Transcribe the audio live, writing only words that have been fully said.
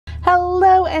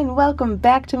Hello and welcome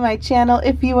back to my channel.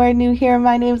 If you are new here,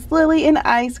 my name is Lily and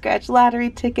I scratch lottery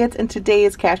tickets, and today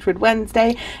is Cashword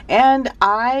Wednesday, and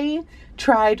I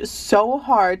tried so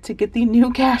hard to get the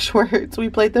new cash words. We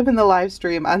played them in the live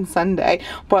stream on Sunday,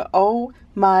 but oh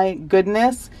my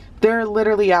goodness, they're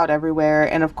literally out everywhere,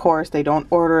 and of course they don't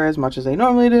order as much as they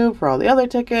normally do for all the other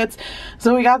tickets,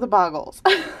 so we got the Boggles.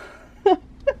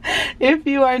 If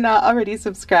you are not already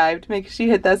subscribed, make sure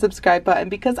you hit that subscribe button,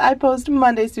 because I post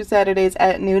Mondays through Saturdays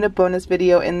at noon, a bonus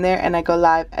video in there, and I go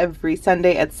live every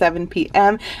Sunday at 7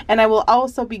 p.m. and I will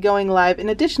also be going live an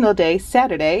additional day,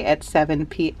 Saturday at 7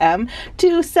 p.m.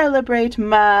 to celebrate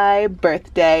my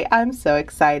birthday. I'm so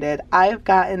excited. I've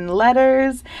gotten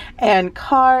letters and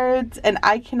cards, and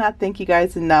I cannot thank you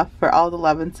guys enough for all the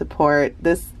love and support.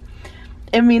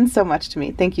 It means so much to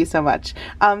me. Thank you so much.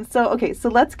 Okay, so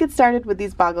let's get started with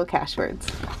these Boggle cash words.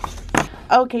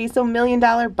 Okay, so $1 Million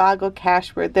Boggle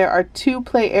cash word. There are 2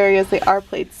 play areas. They are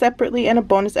played separately and a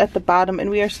bonus at the bottom, and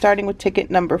we are starting with ticket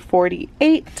number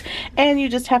 48. And you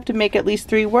just have to make at least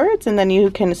 3 words, and then you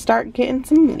can start getting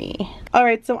some money.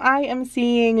 Alright, so I am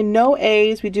seeing no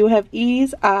A's. We do have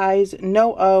E's, I's,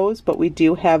 no O's, but we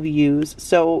do have U's.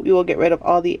 So we will get rid of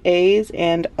all the A's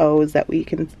and O's that we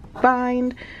can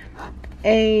find.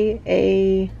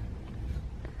 A,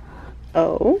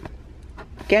 O,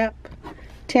 gap,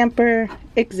 tamper,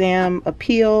 exam,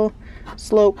 appeal,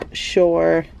 slope,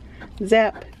 shore,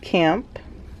 zap, camp,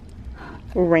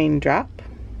 raindrop.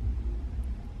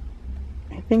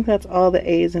 I think that's all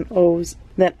the A's and O's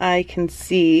that I can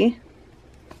see.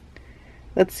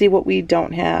 Let's see what we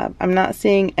don't have. I'm not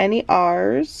seeing any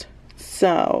R's,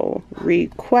 so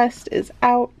request is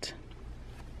out.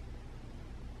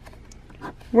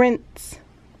 Rinse,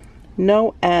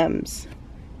 no M's,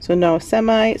 so no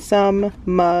semi, some,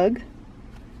 mug,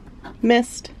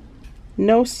 missed,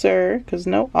 no sir, because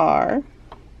no R.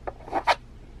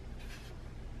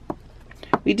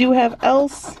 We do have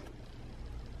else,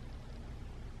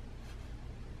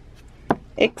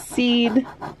 exceed,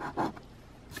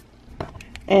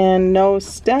 and no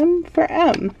stem for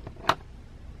M.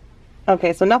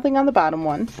 Okay, so nothing on the bottom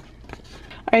one.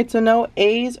 Alright, so no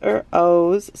A's or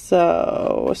O's,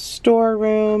 so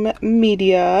storeroom,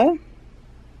 media,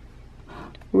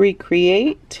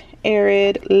 recreate,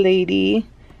 arid, lady,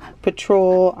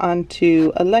 patrol,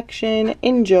 onto election,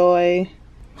 enjoy,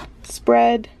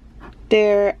 spread,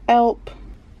 dare, help.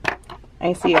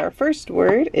 I see our first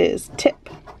word is tip.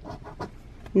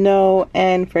 No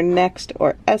N for next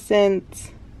or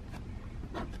essence,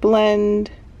 blend,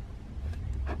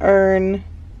 earn,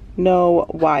 no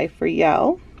Y for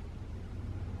yell,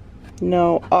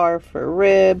 no R for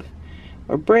rib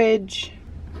or bridge,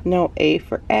 no A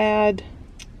for add.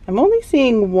 I'm only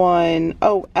seeing one.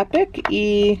 Oh, epic,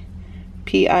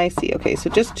 E-P-I-C. Okay, so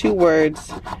just 2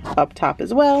 words up top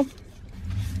as well.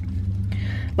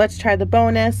 Let's try the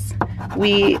bonus.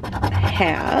 We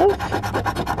have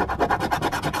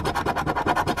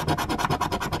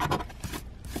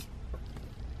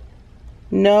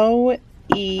no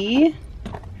E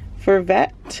for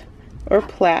vet or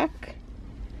plaque,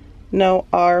 no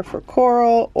R for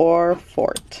coral or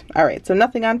fort. Alright, so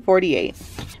nothing on 48.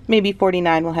 Maybe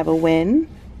 49 will have a win.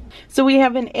 So we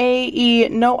have an A, E,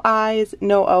 no I's,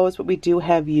 no O's, but we do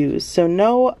have U's. So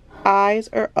no I's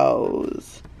or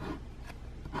O's.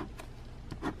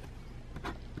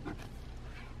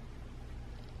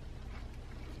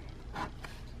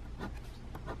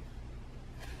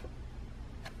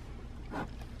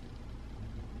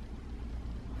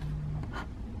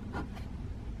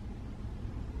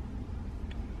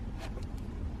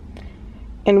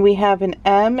 And we have an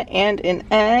M and an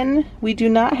N. We do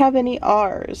not have any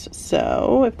R's.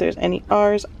 So if there's any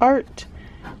R's, art,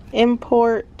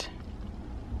 import,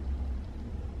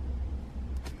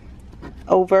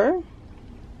 over.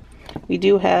 We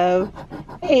do have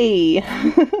A.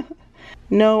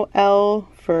 No L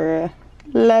for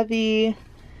levy,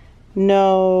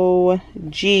 no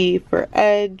G for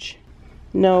edge,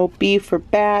 no B for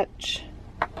batch.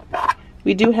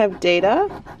 We do have data.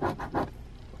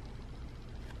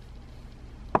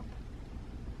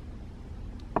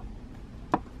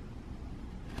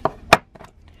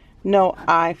 No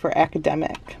I for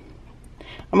academic.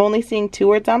 I'm only seeing 2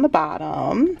 words on the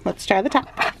bottom. Let's try the top.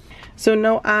 So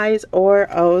no I's or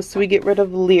O's, so we get rid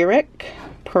of lyric,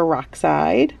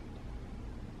 peroxide,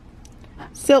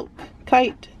 silk,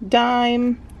 kite,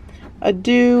 dime,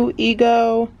 ado,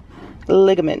 ego,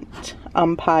 ligament,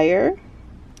 umpire,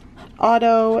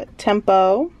 auto,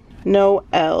 tempo, no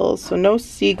L's, so no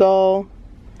seagull,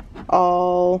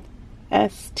 all,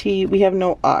 ST, we have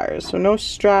no R's, so no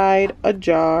stride,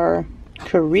 ajar,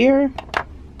 career,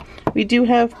 We do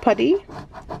have putty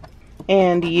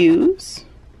and use.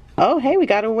 Oh, hey, we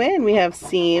got a win. We have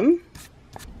seam,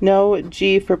 no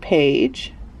G for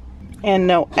page, and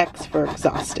no X for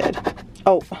exhausted.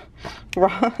 Oh,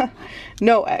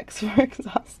 no X for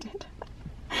exhausted.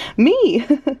 Me.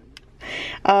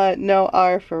 No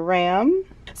R for ram.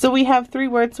 So we have 3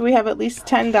 words, so we have at least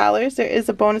 $10. There is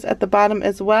a bonus at the bottom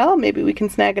as well. Maybe we can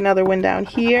snag another win down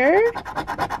here.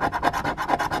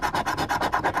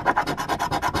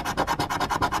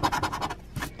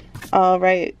 All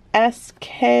right,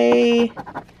 S-K-Y,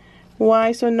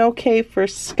 so no K for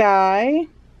sky,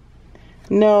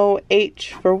 no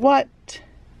H for what,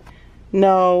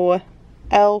 no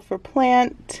L for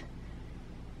plant,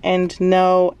 and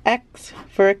no X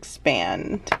for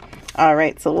expand. All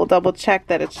right, so we'll double check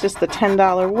that it's just the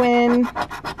 $10 win.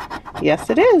 Yes,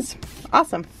 it is.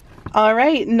 Awesome. All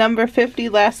right, number 50,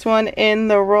 last one in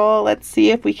the roll. Let's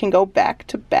see if we can go back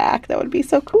to back. That would be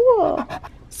so cool.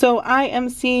 So I am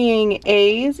seeing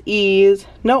A's, E's,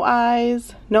 no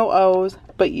I's, no O's,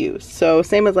 but U's. So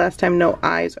same as last time, no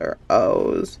I's or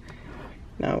O's.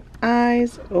 No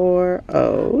I's or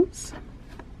O's.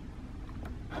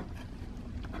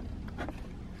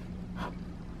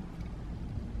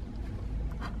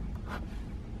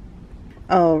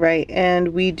 All right, and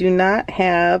we do not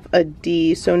have a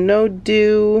D, so no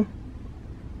do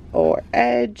or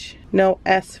edge, no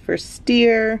S for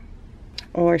steer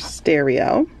or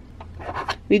stereo.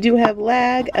 We do have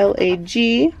lag,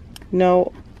 L-A-G,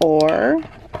 no or,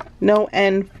 no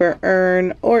N for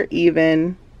earn or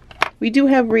even. We do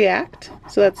have react,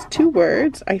 so that's 2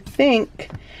 words. I think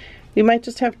we might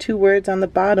just have 2 words on the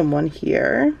bottom one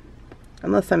here,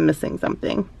 unless I'm missing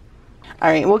something. All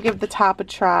right, we'll give the top a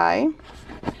try.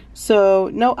 So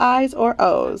no I's or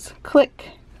O's.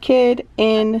 Click, kid,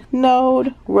 in,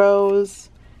 node, rose,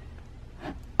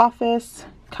 office,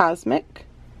 cosmic,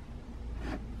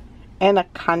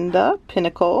 anaconda,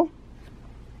 pinnacle,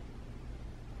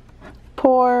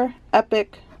 pour,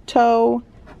 epic, toe,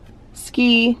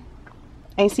 ski.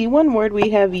 I see 1 word. We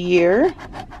have year,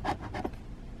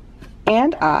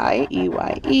 and I,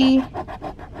 E-Y-E.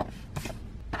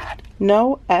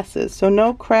 No S's, so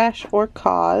no crash or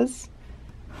cause.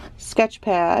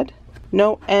 Sketchpad,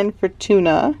 no N for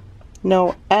tuna,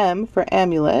 no M for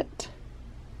amulet,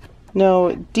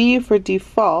 no D for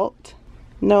default,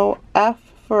 no F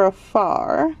for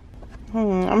afar.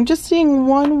 I'm just seeing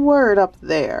 1 word up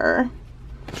there.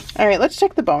 All right, let's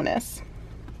check the bonus.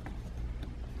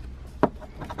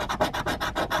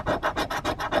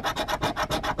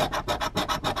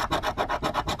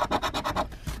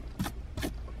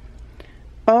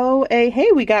 O-A,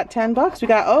 hey, we got $10. We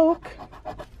got oak.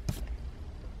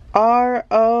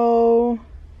 R-O,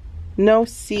 no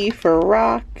C for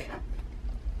rock.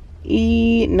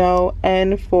 E, no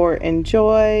N for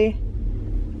enjoy,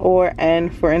 or N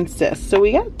for insist. So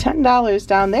we got $10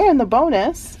 down there in the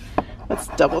bonus. Let's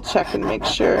double check and make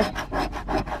sure.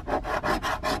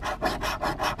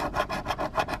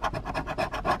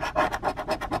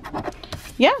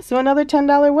 Yeah, so another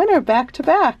 $10 winner back to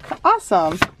back.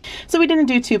 Awesome. So we didn't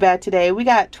do too bad today. We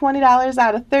got $20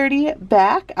 out of 30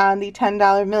 back on the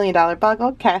 $10 million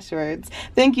Boggle Cashwords.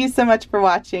 Thank you so much for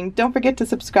watching. Don't forget to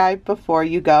subscribe before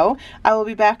you go. I will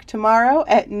be back tomorrow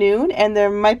at noon, and there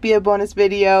might be a bonus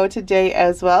video today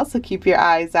as well, so keep your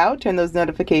eyes out. Turn those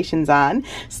notifications on.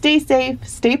 Stay safe,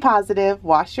 stay positive,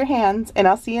 wash your hands, and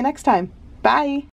I'll see you next time. Bye.